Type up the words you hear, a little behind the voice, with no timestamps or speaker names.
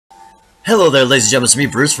Hello there, ladies and gentlemen, it's me,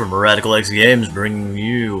 Bruce from Radical X Games, bringing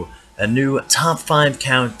you a new Top 5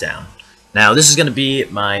 Countdown. Now, this is going to be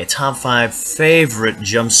my Top 5 favorite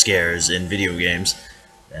jump scares in video games.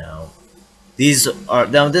 Now, this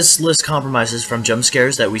list compromises from jump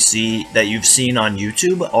scares that you've seen on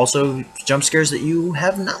YouTube, also jump scares that you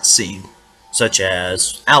have not seen, such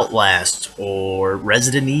as Outlast or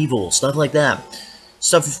Resident Evil, stuff like that.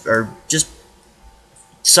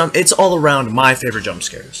 It's all around my favorite jump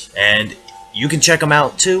scares, and you can check them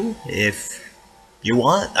out too if you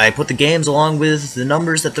want. I put the games along with the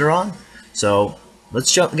numbers that they're on, so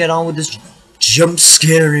let's get on with this jump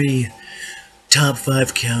scary top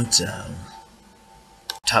 5 countdown.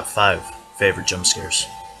 Top 5 favorite jump scares.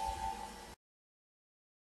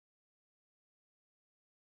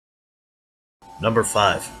 Number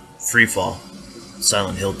 5, Free Fall,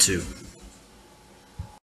 Silent Hill 2.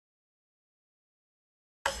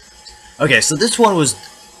 Okay, so this one was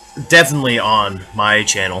definitely on my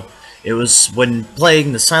channel. It was when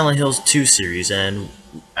playing the Silent Hills 2 series, and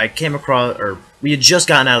I came across, or we had just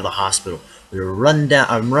gotten out of the hospital. We were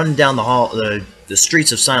I'm running down the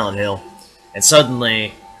streets of Silent Hill, and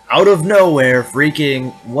suddenly, out of nowhere,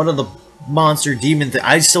 freaking one of the monster demon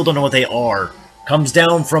I still don't know what they are, comes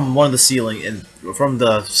down from one of the ceiling and from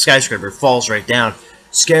the skyscraper, falls right down,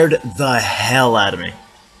 scared the hell out of me,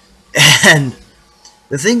 and.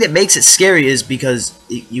 The thing that makes it scary is because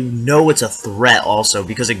you know it's a threat also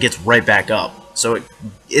because it gets right back up. So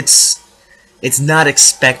it's not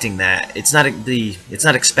expecting that. It's not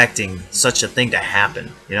expecting such a thing to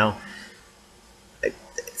happen, you know?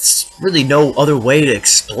 It's really no other way to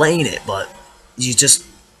explain it, but you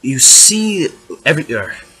see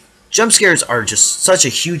jump scares are just such a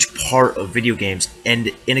huge part of video games,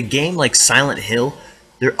 and in a game like Silent Hill,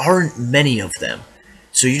 there aren't many of them.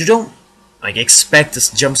 So you don't expect this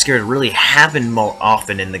jump scare to really happen more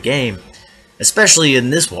often in the game, especially in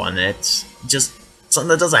this one. It's just something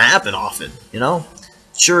that doesn't happen often, you know?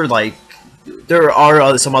 Sure, there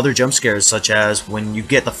are some other jump scares, such as when you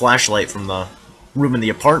get the flashlight from the room in the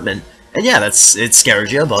apartment, and yeah, it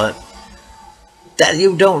scares you, but that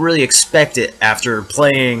you don't really expect it after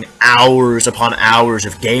playing hours upon hours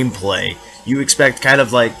of gameplay. You expect kind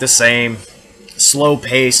of like the same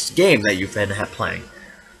slow-paced game that you've been playing.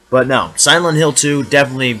 But no, Silent Hill 2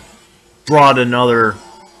 definitely brought another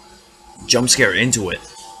jump scare into it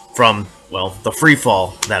from, well, the free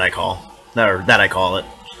fall that I call it.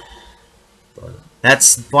 But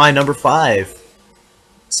that's my number 5.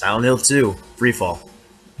 Silent Hill 2, Free Fall.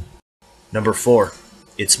 Number 4,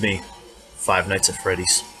 It's Me, Five Nights at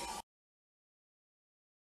Freddy's.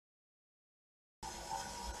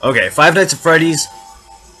 Okay, Five Nights at Freddy's,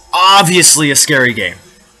 obviously a scary game.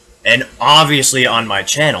 And obviously on my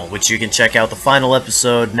channel, which you can check out the final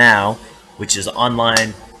episode now, which is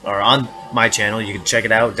online, or on my channel. You can check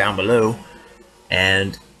it out down below.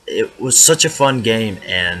 And it was such a fun game,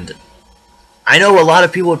 and I know a lot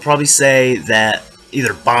of people would probably say that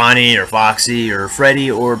either Bonnie or Foxy or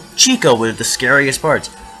Freddy or Chica were the scariest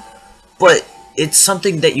parts. But it's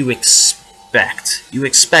something that you expect. You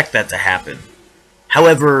expect that to happen.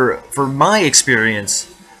 However, for my experience,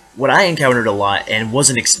 what I encountered a lot and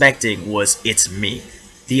wasn't expecting was It's Me.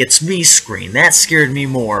 The It's Me screen, that scared me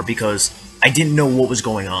more because I didn't know what was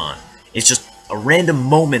going on. It's just a random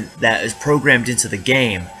moment that is programmed into the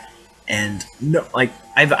game, and no,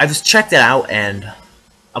 I've checked it out, and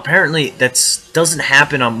apparently that doesn't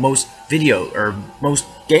happen on most video or most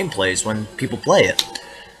gameplays when people play it.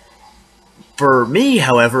 For me,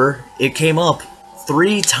 however, it came up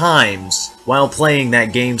 3 times while playing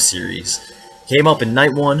that game series. Came up in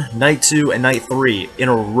Night 1, Night 2, and Night 3 in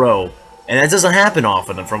a row. And that doesn't happen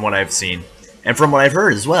often from what I've seen. And from what I've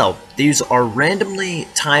heard as well. These are randomly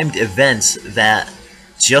timed events that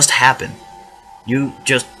just happen. You're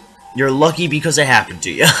lucky because it happened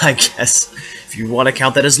to you, I guess. If you want to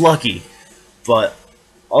count that as lucky. But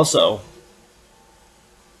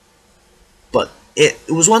it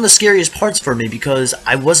was one of the scariest parts for me because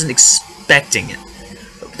I wasn't expecting it.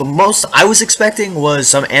 The most I was expecting was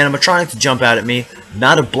some animatronic to jump out at me,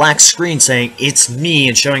 not a black screen saying "It's me"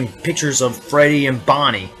 and showing pictures of Freddy and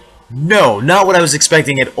Bonnie. No, not what I was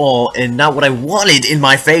expecting at all, and not what I wanted in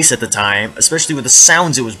my face at the time, especially with the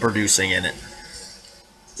sounds it was producing in it.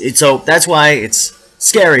 So that's why it's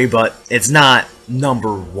scary, but it's not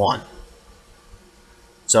number 1.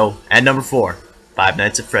 So, at number 4, Five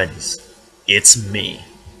Nights at Freddy's, It's Me.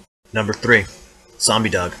 Number 3, Zombie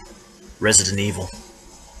Dog, Resident Evil.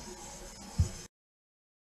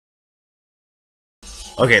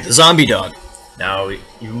 Okay, the zombie dog. Now,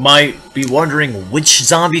 you might be wondering which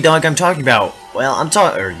zombie dog I'm talking about. well, I'm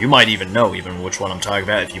talking, or you might even know even which one I'm talking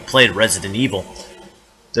about if you played Resident Evil.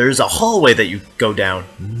 There's a hallway that you go down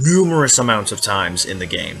numerous amounts of times in the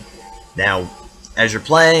game. Now, as you're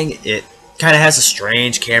playing, it kind of has a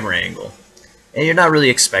strange camera angle, and you're not really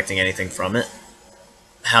expecting anything from it.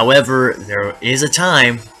 However, there is a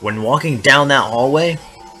time when walking down that hallway,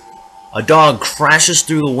 a dog crashes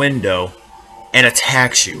through the window and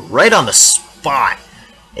attacks you right on the spot.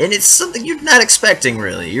 And it's something you're not expecting,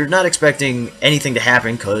 really. You're not expecting anything to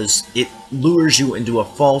happen because it lures you into a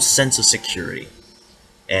false sense of security.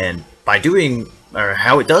 And by doing, or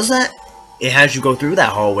how it does that, it has you go through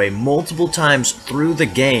that hallway multiple times through the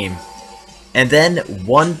game, and then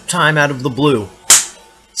one time out of the blue,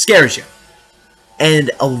 scares you.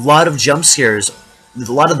 And a lot of jump scares,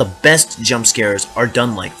 a lot of the best jump scares are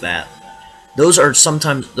done like that. Those are some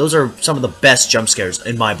of the best jump scares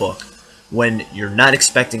in my book, when you're not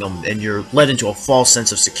expecting them and you're led into a false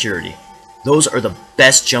sense of security. Those are the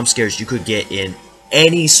best jump scares you could get in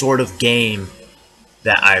any sort of game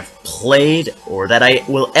that I've played or that I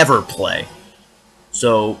will ever play.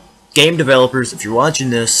 So, game developers, if you're watching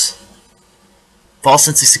this, false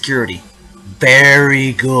sense of security,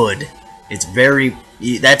 very good. It's very,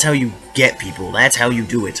 that's how you get people, that's how you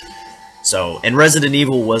do it. So, and Resident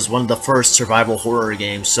Evil was one of the first survival horror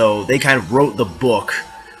games, so they kind of wrote the book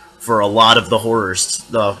for a lot of the horrors,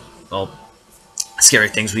 the, well, scary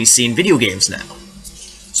things we see in video games now.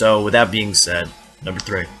 So, with that being said, number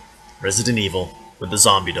 3, Resident Evil with the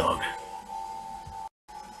zombie dog.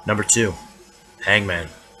 Number 2, Hangman,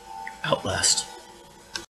 Outlast.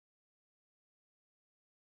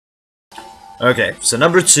 Okay, so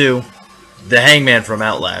number 2, the Hangman from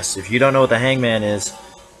Outlast. If you don't know what the Hangman is,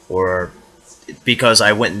 or because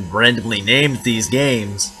I went and randomly named these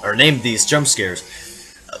games, or named these jump scares,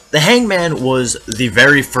 the Hangman was the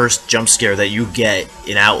very first jump scare that you get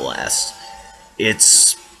in Outlast.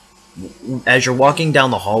 It's, as you're walking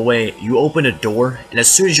down the hallway, you open a door, and as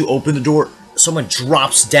soon as you open the door, someone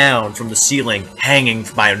drops down from the ceiling, hanging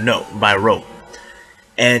by a rope.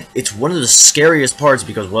 And it's one of the scariest parts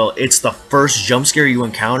because, well, it's the first jump scare you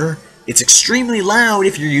encounter. It's extremely loud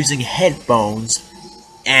if you're using headphones,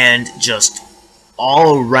 and just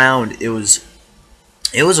all around, it was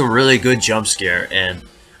a really good jump scare. And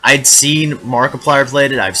I'd seen Markiplier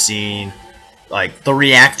played it, I've seen like the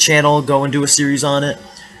React channel go and do a series on it,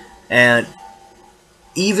 and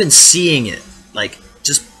even seeing it, like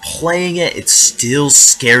just playing it, it still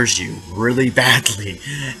scares you really badly.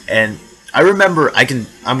 And I remember,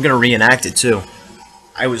 I'm gonna reenact it too.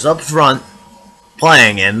 I was up front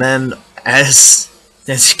playing, and then as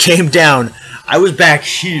it came down, I was back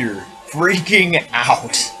here freaking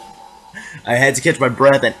out. I had to catch my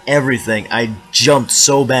breath and everything. I jumped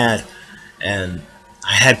so bad, and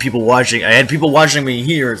I had people watching. Me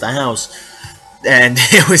here at the house, and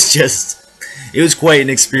it was quite an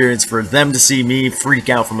experience for them to see me freak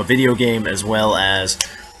out from a video game, as well as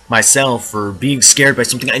myself for being scared by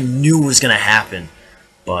something I knew was gonna happen.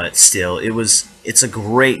 But still, it's a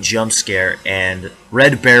great jump scare, and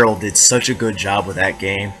Red Barrel did such a good job with that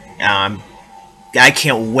game. I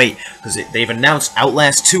can't wait, because they've announced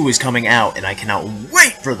Outlast 2 is coming out, and I cannot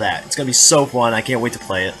wait for that. It's gonna be so fun. I can't wait to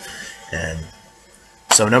play it. And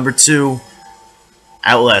so number 2,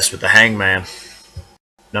 Outlast with the Hangman.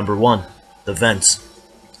 Number 1, The Vents,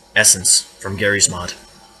 Essence from Garry's Mod.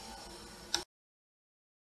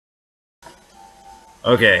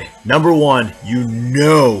 Okay, number 1, you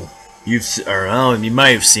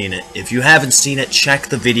might have seen it. If you haven't seen it, check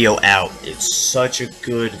the video out. It's such a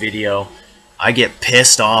good video. I get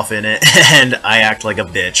pissed off in it, and I act like a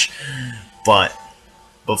bitch. But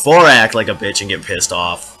before I act like a bitch and get pissed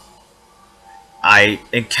off, I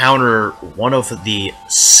encounter one of the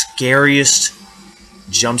scariest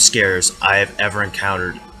jump scares I have ever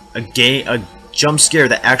encountered. A jump scare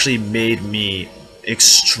that actually made me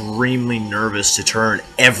extremely nervous to turn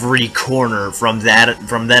every corner from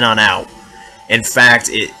then on out. In fact,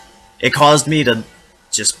 it caused me to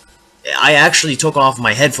just, I actually took off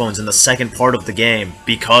my headphones in the second part of the game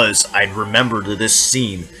because I remembered this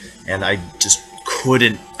scene, and I just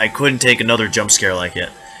couldn't take another jump scare like it.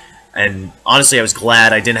 And honestly, I was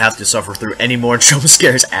glad I didn't have to suffer through any more jump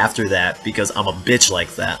scares after that, because I'm a bitch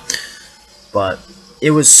like that. But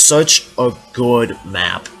it was such a good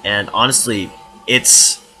map, and honestly, it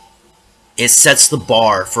sets the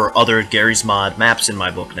bar for other Garry's Mod maps in my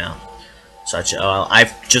book now.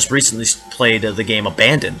 I've just recently played the game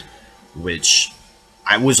Abandoned, which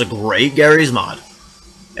was a great Garry's Mod.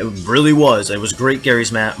 It really was. It was a great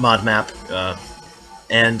Garry's Mod map.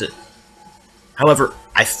 And however,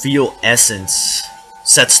 I feel Essence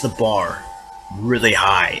sets the bar really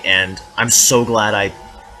high, and I'm so glad I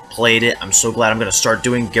played it. I'm so glad I'm going to start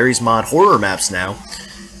doing Garry's Mod horror maps now,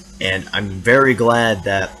 and I'm very glad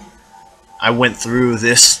that I went through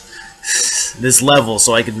this level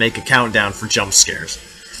so I could make a countdown for jump scares.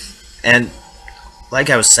 And like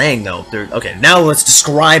I was saying though, okay, now let's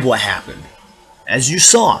describe what happened. As you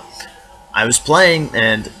saw, I was playing,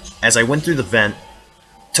 and as I went through the vent,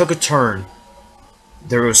 took a turn,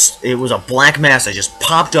 it was a black mass that just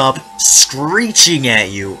popped up, screeching at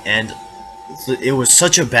you, and it was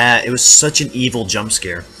such an evil jump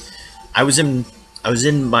scare. I was in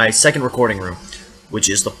my second recording room, which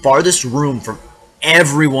is the farthest room from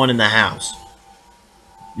everyone in the house.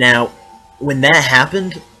 Now, when that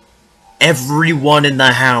happened, everyone in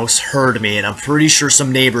the house heard me, and I'm pretty sure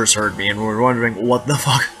some neighbors heard me and were wondering what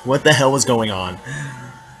the hell was going on.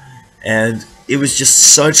 And it was just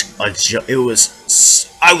such a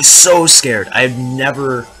I was so scared. I've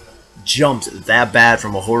never jumped that bad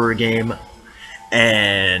from a horror game,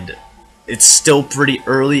 and it's still pretty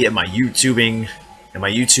early in my YouTubing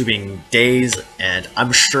days, and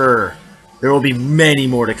I'm sure there will be many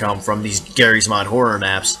more to come from these Garry's Mod horror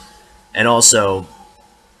maps, and also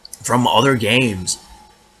from other games,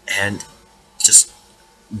 and just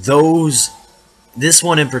this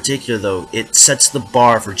one in particular though, it sets the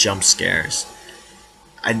bar for jump scares.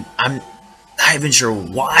 I'm not even sure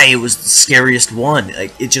why it was the scariest one.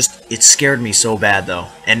 Like, it scared me so bad though,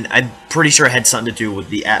 and I'm pretty sure it had something to do with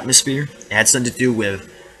the atmosphere. It had something to do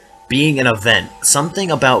with being in a vent.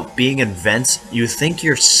 Something about being in vents, you think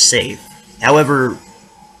you're safe. However,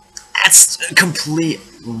 that's a complete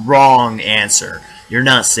wrong answer. You're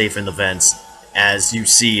not safe in the vents, as you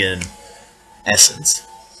see in Essence.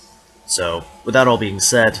 So, with that all being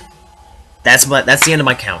said, that's the end of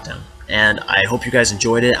my countdown, and I hope you guys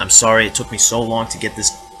enjoyed it. I'm sorry it took me so long to get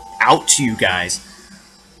this out to you guys,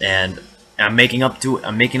 and I'm making up to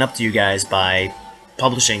you guys by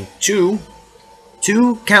publishing two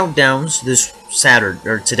countdowns this Saturday,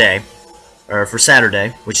 or today, or for Saturday,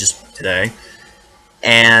 which is today,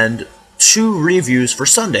 and 2 reviews for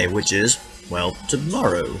Sunday, which is, well,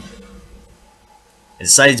 tomorrow. I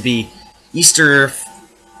decided to be Easter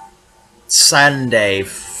Sunday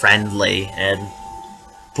friendly and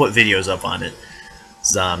put videos up on it.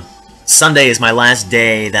 Sunday is my last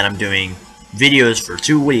day that I'm doing videos for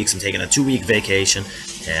 2 weeks. I'm taking a 2-week vacation,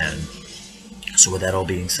 and so with that all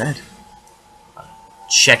being said,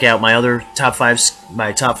 check out my other top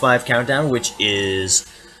 5 countdown, which is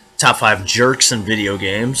top 5 jerks in video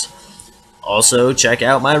games. Also, check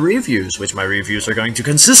out my reviews, which my reviews are going to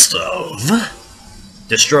consist of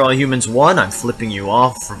Destroy All Humans 1, I'm flipping you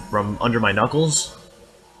off from under my knuckles.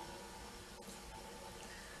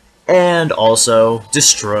 And also,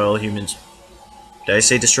 Destroy All Humans... Did I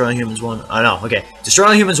say Destroy All Humans 1? Oh, no, okay. Destroy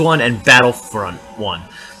All Humans 1 and Battlefront 1.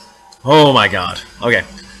 Oh my god. Okay.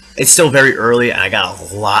 It's still very early, and I got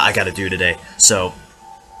a lot I gotta do today. So,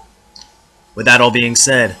 with that all being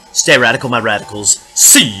said, stay radical, my radicals.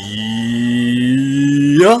 See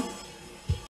ya!